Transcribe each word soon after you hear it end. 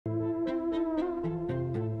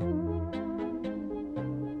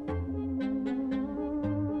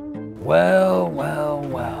Well, well,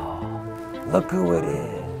 well. Look who it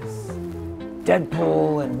is.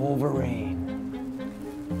 Deadpool and Wolverine.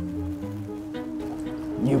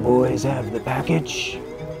 You boys have the package?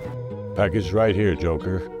 Package right here,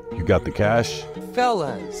 Joker. You got the cash?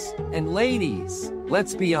 Fellas and ladies,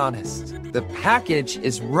 let's be honest. The package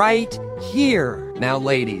is right here. Now,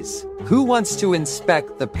 ladies, who wants to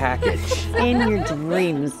inspect the package? In your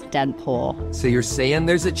dreams, Deadpool. So you're saying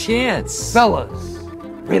there's a chance? Fellas,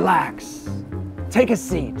 relax. Take a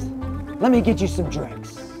seat. Let me get you some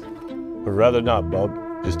drinks. Or rather not, bub.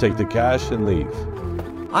 Just take the cash and leave.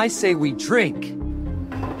 I say we drink.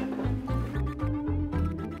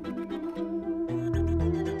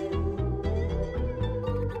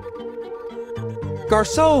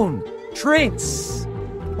 Garçon, drinks.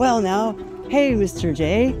 Well now, hey Mr.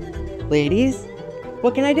 J. Ladies,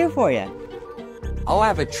 what can I do for you? I'll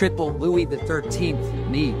have a triple Louis the 13th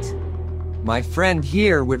neat. My friend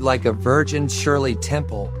here would like a Virgin Shirley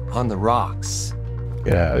Temple on the rocks.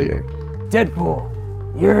 Get out of here.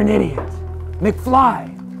 Deadpool, you're an idiot.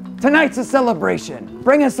 McFly, tonight's a celebration.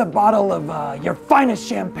 Bring us a bottle of your finest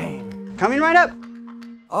champagne. Coming right up.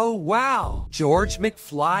 Oh wow, George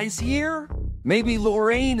McFly's here? Maybe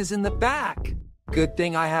Lorraine is in the back. Good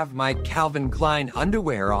thing I have my Calvin Klein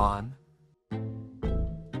underwear on.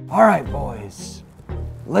 All right, boys.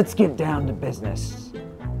 Let's get down to business.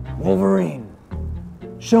 Wolverine,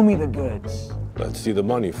 show me the goods. Let's see the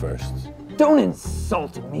money first. Don't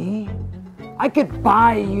insult me. I could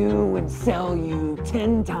buy you and sell you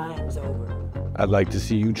 10 times over. I'd like to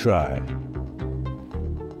see you try.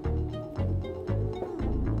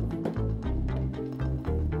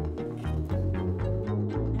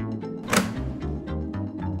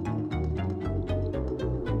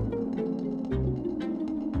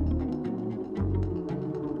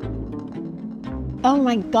 Oh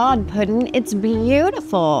my God, Puddin', it's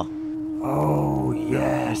beautiful. Oh,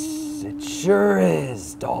 yes, it sure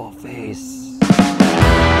is, Dollface.